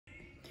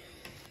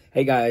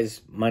Hey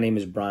guys, my name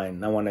is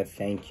Brian. I want to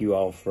thank you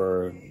all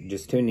for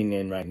just tuning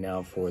in right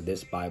now for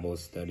this Bible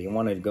study. I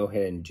want to go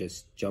ahead and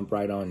just jump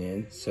right on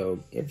in.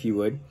 So if you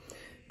would,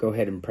 go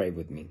ahead and pray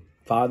with me.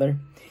 Father,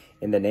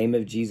 in the name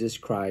of Jesus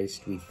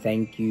Christ, we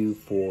thank you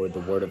for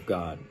the Word of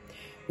God.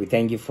 We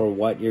thank you for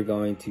what you're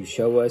going to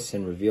show us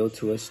and reveal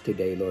to us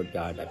today, Lord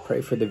God. I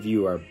pray for the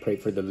viewer. I pray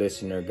for the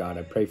listener, God.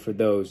 I pray for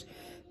those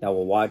that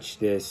will watch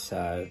this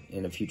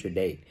in a future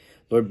date.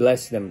 Lord,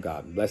 bless them,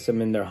 God. Bless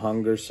them in their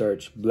hunger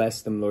search.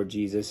 Bless them, Lord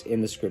Jesus,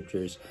 in the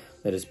scriptures.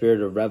 Let a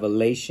spirit of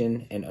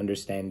revelation and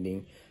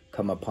understanding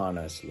come upon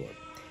us, Lord.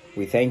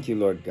 We thank you,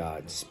 Lord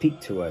God. Speak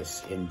to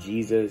us in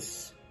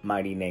Jesus'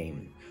 mighty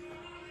name.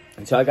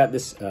 And so I got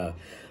this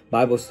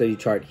Bible study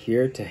chart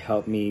here to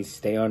help me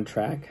stay on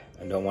track.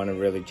 I don't want to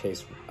really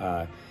chase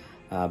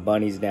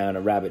bunnies down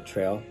a rabbit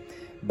trail.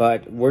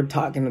 But we're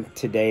talking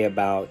today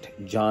about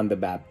John the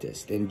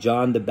Baptist. And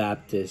John the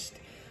Baptist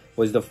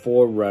was the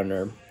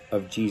forerunner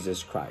of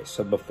Jesus Christ.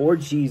 So before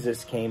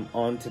Jesus came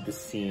onto the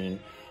scene,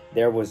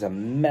 there was a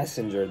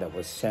messenger that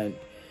was sent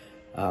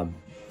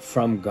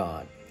from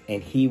God,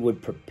 and he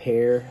would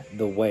prepare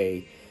the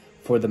way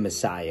for the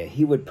Messiah.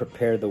 He would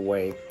prepare the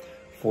way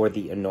for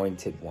the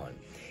anointed one.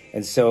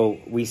 And so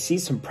we see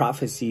some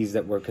prophecies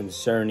that were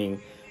concerning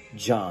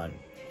John.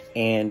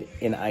 And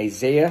in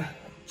Isaiah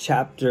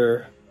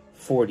chapter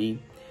 40,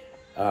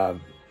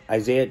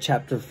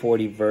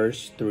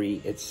 verse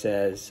 3, it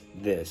says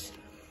this: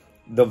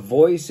 "The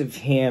voice of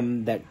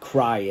him that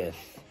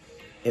crieth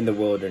in the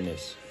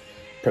wilderness,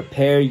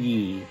 prepare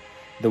ye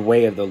the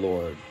way of the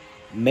Lord.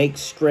 Make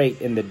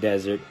straight in the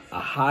desert a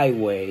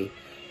highway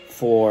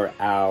for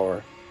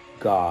our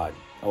God."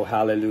 Oh,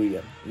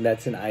 hallelujah. And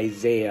that's in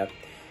Isaiah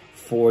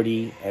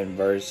 40 and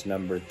verse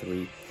number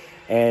 3.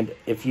 And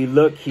if you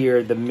look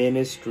here, the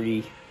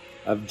ministry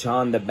of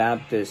John the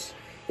Baptist,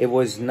 it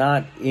was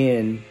not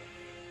in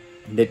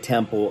the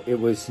temple. It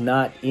was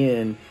not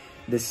in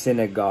the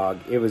synagogue.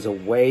 It was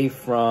away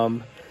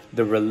from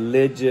the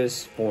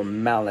religious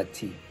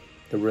formality,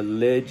 the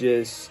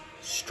religious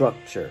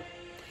structure.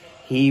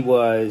 He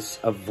was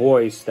a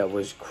voice that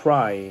was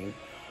crying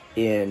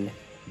in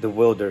the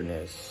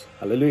wilderness.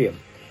 Hallelujah.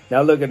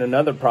 Now look at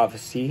another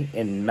prophecy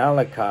in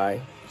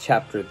Malachi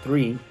chapter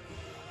 3.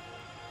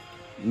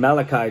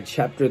 Malachi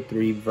chapter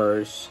 3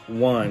 verse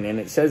 1. And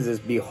it says this: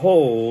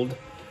 "Behold,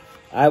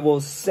 I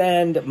will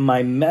send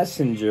my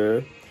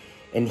messenger,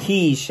 and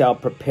he shall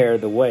prepare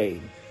the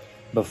way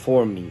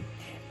before me.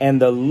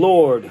 And the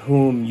Lord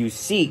whom you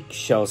seek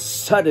shall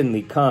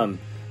suddenly come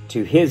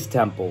to his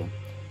temple,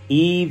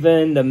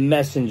 even the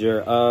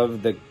messenger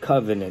of the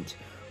covenant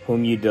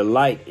whom you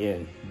delight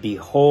in.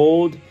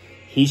 Behold,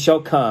 he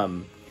shall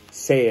come,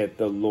 saith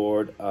the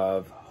Lord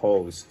of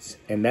hosts."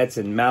 And that's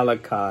in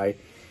Malachi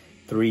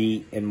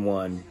 3 and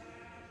 1.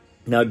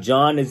 Now,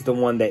 John is the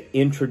one that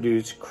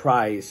introduced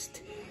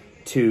Christ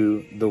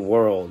to the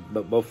world.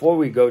 But before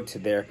we go to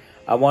there,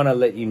 I want to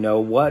let you know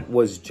what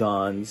was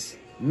John's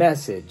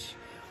message.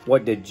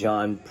 What did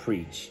John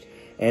preach?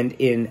 And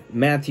in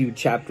Matthew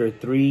chapter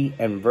 3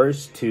 and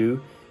verse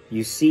 2,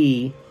 you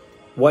see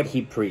what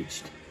he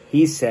preached.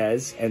 He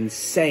says, "And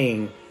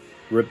saying,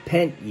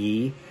 Repent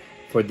ye,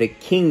 for the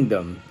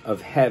kingdom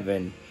of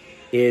heaven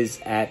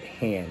is at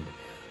hand."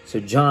 So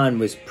John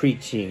was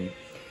preaching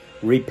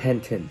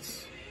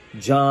repentance.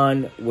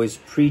 John was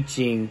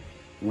preaching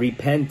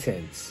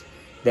repentance,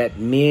 that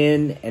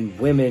men and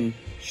women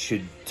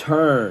should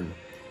turn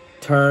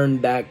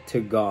back to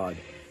God,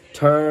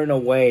 turn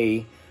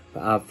away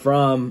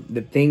from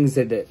the things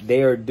that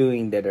they are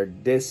doing that are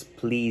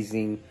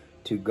displeasing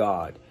to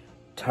God.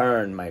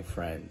 Turn, my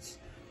friends.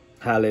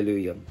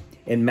 Hallelujah.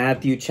 In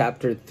Matthew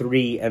chapter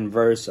 3 and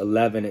verse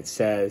 11, it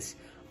says,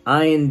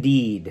 "I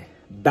indeed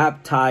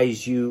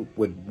baptize you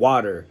with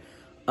water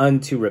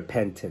unto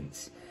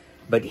repentance,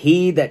 but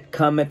he that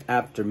cometh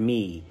after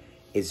me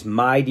is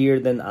mightier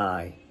than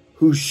I,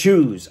 whose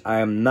shoes I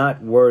am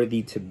not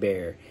worthy to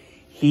bear.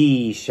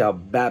 He shall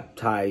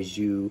baptize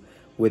you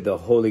with the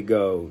Holy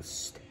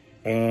Ghost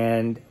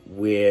and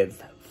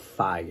with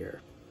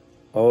fire."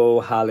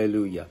 Oh,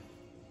 hallelujah.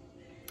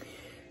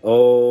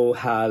 Oh,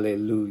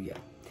 hallelujah.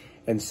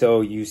 And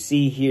so you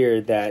see here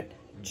that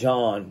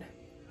John,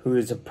 who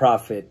is a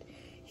prophet,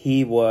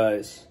 he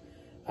was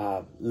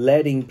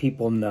letting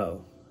people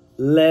know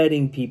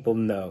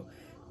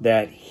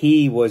that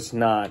he was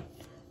not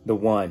the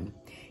one.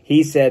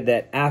 He said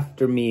that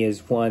after me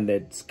is one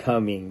that's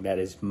coming that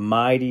is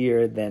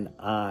mightier than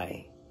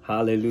I.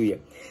 Hallelujah.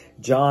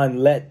 John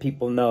let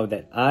people know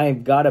that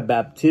I've got a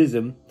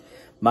baptism.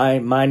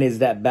 Mine is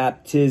that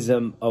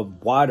baptism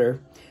of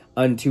water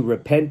unto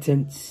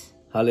repentance.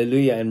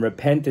 Hallelujah. And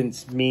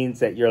repentance means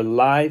that your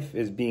life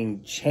is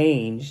being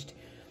changed.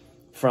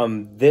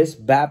 From this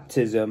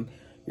baptism,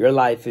 your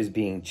life is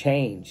being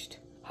changed.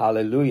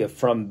 Hallelujah.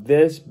 From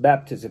this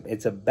baptism,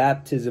 it's a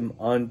baptism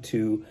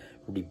unto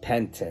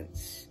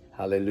repentance.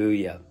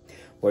 Hallelujah.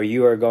 Where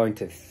you are going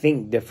to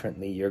think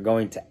differently. You're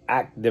going to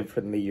act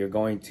differently. You're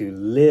going to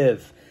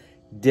live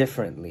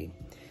differently.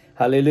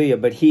 Hallelujah.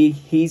 But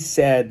he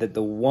said that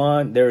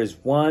there is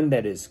one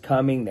that is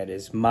coming that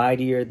is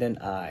mightier than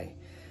I.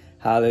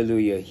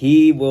 Hallelujah.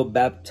 He will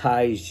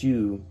baptize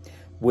you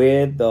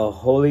with the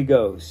Holy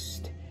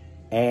Ghost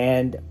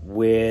and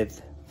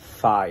with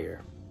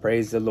fire.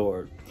 Praise the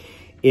Lord.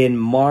 In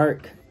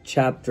Mark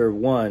chapter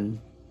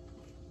 1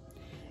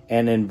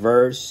 and in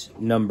verse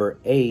number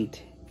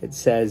 8, it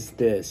says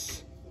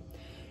this.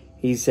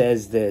 He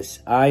says this,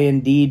 I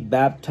indeed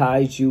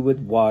baptize you with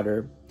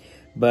water,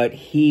 but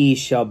he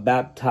shall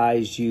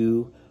baptize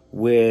you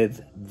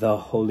with the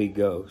Holy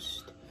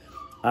Ghost.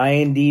 I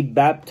indeed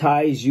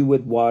baptize you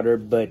with water,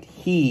 but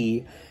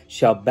he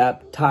shall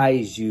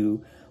baptize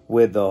you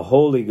with the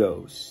Holy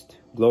Ghost.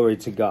 Glory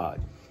to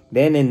God.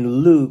 Then in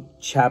Luke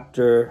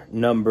chapter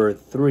number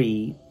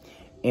 3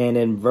 and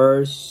in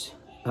verse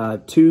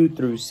 2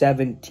 through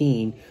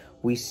 17,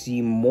 we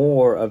see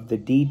more of the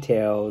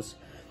details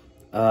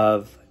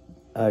of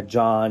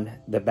John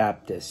the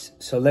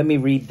Baptist. So let me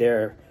read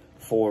there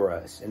for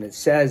us. And it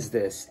says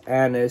this,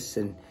 Annas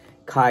and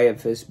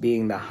Caiaphas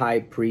being the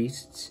high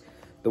priests,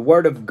 the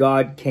word of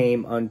God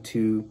came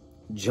unto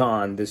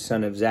John, the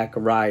son of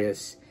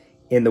Zacharias,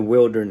 in the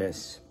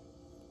wilderness.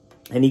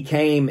 And he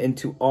came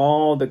into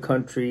all the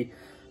country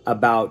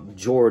about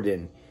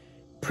Jordan,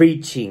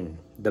 preaching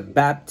the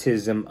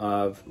baptism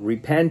of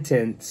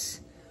repentance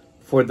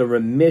for the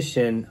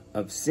remission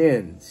of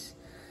sins.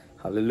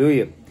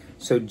 Hallelujah.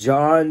 So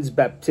John's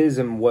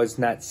baptism was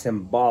not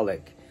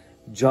symbolic.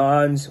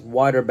 John's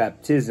water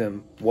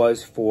baptism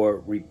was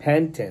for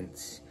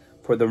repentance,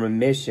 for the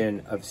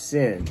remission of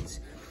sins.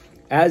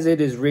 As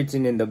it is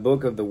written in the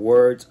book of the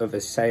words of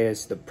Isaiah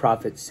the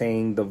prophet,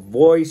 saying, the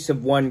voice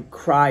of one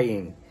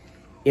crying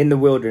in the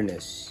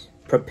wilderness,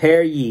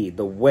 prepare ye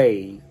the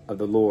way of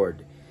the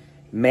Lord,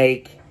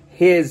 make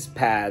his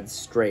paths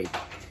straight.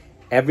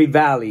 Every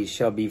valley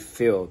shall be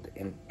filled,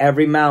 and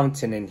every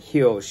mountain and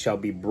hill shall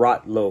be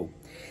brought low.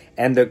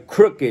 And the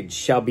crooked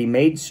shall be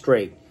made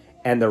straight,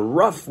 and the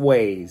rough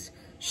ways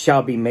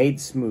shall be made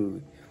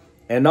smooth.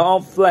 And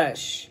all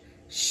flesh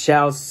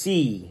shall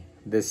see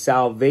the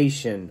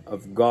salvation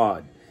of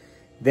God.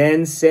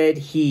 Then said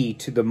he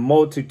to the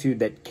multitude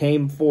that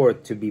came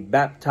forth to be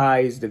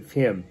baptized of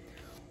him,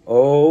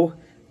 O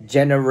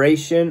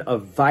generation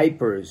of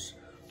vipers,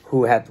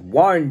 who hath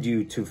warned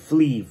you to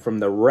flee from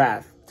the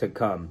wrath to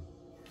come?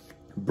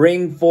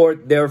 Bring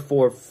forth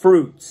therefore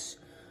fruits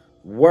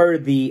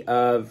worthy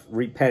of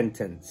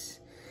repentance,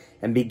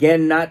 and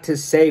begin not to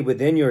say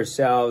within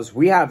yourselves,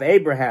 we have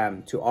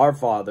Abraham to our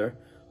father.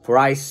 For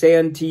I say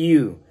unto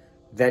you,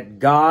 that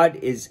God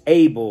is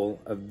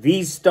able of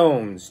these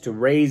stones to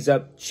raise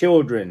up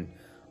children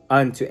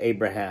unto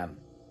Abraham.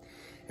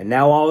 And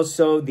now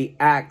also the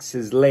axe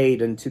is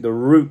laid unto the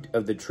root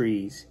of the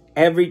trees.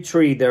 Every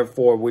tree,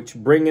 therefore, which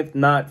bringeth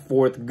not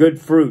forth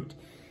good fruit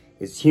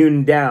is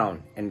hewn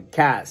down and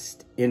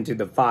cast into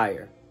the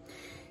fire.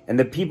 And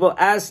the people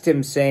asked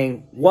him,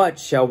 saying, what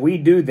shall we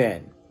do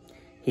then?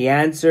 He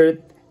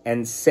answered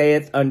and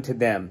saith unto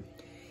them,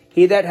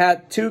 he that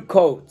hath 2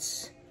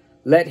 coats,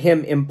 let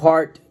him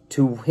impart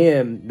to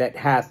him that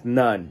hath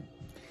none.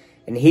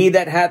 And he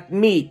that hath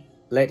meat,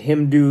 let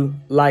him do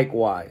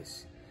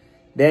likewise.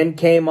 Then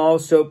came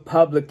also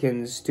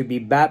publicans to be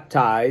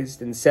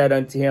baptized, and said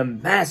unto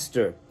him,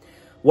 Master,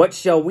 what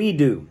shall we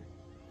do?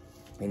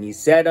 And he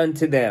said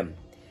unto them,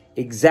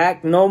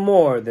 exact no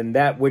more than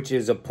that which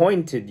is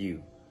appointed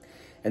you.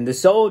 And the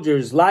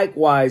soldiers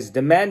likewise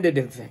demanded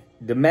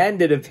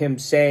of him,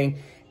 saying,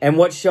 and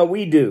what shall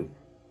we do?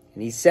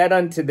 And he said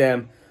unto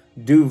them,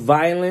 do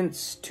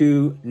violence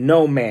to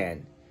no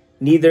man,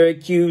 neither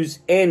accuse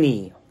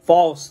any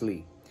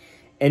falsely,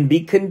 and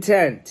be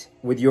content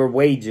with your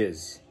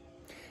wages.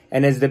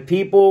 And as the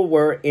people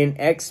were in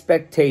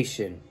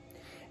expectation,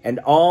 and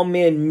all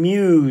men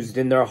mused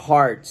in their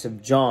hearts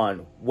of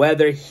John,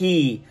 whether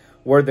he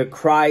were the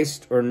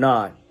Christ or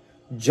not,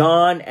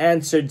 John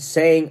answered,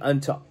 saying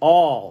unto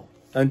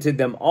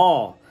them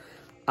all,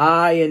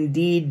 I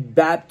indeed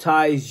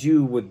baptize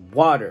you with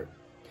water,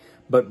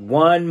 but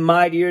one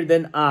mightier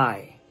than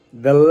I,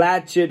 the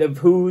latchet of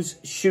whose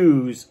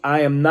shoes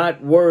I am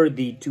not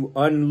worthy to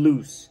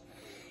unloose,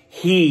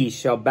 he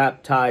shall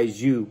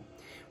baptize you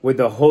with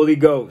the Holy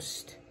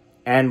Ghost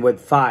and with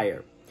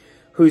fire,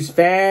 whose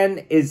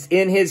fan is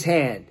in his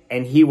hand,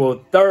 and he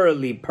will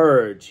thoroughly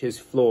purge his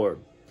floor,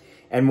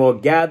 and will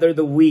gather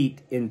the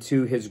wheat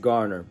into his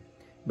garner,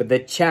 but the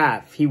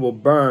chaff he will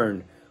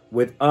burn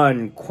with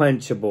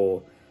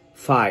unquenchable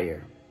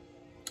fire.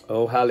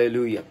 Oh,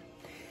 hallelujah.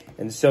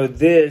 And so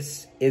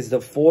this is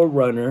the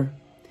forerunner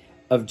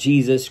of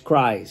Jesus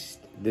Christ.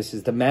 This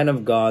is the man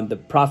of God, the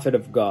prophet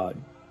of God.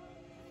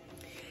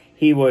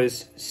 He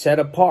was set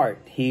apart.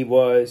 He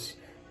was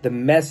the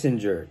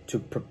messenger to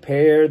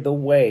prepare the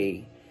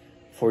way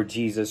for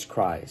Jesus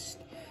Christ.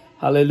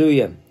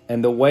 Hallelujah.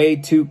 And the way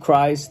to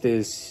Christ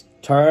is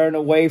turn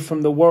away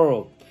from the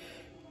world.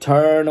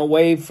 Turn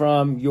away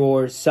from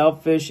your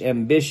selfish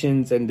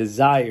ambitions and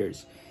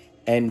desires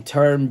and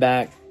turn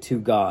back to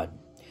God.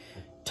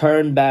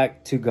 Turn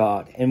back to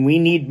God. And we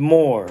need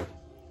more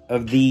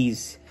of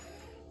these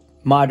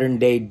modern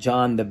day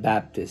John the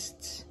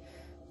Baptists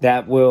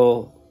that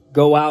will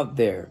go out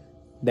there,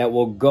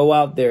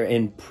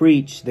 and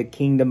preach the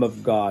kingdom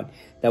of God,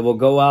 that will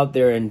go out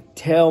there and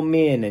tell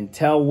men and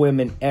tell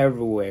women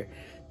everywhere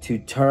to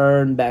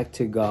turn back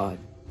to God,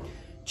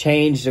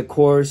 change the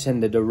course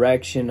and the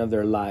direction of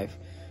their life,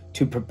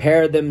 to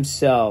prepare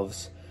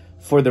themselves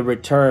for the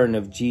return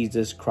of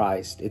Jesus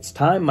Christ. It's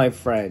time, my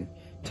friend,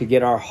 to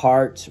get our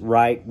hearts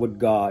right with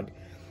God.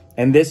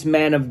 And this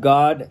man of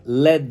God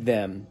led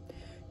them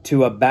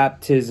to a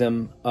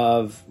baptism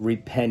of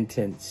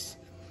repentance.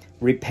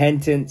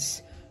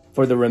 Repentance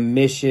for the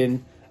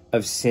remission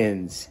of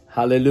sins.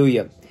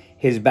 Hallelujah.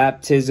 His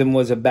baptism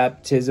was a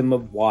baptism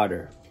of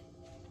water.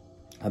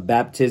 A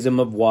baptism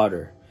of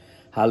water.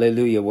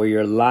 Hallelujah. Where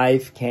your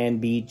life can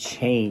be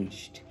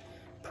changed.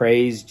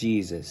 Praise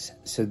Jesus.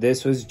 So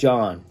this was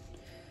John.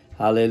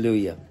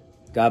 Hallelujah.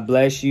 God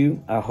bless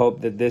you. I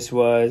hope that this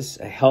was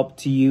a help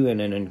to you and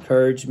an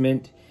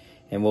encouragement.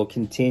 And we'll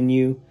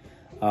continue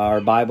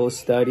our Bible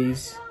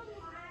studies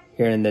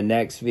here in the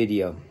next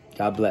video.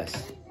 God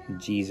bless. In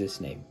Jesus'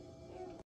 name.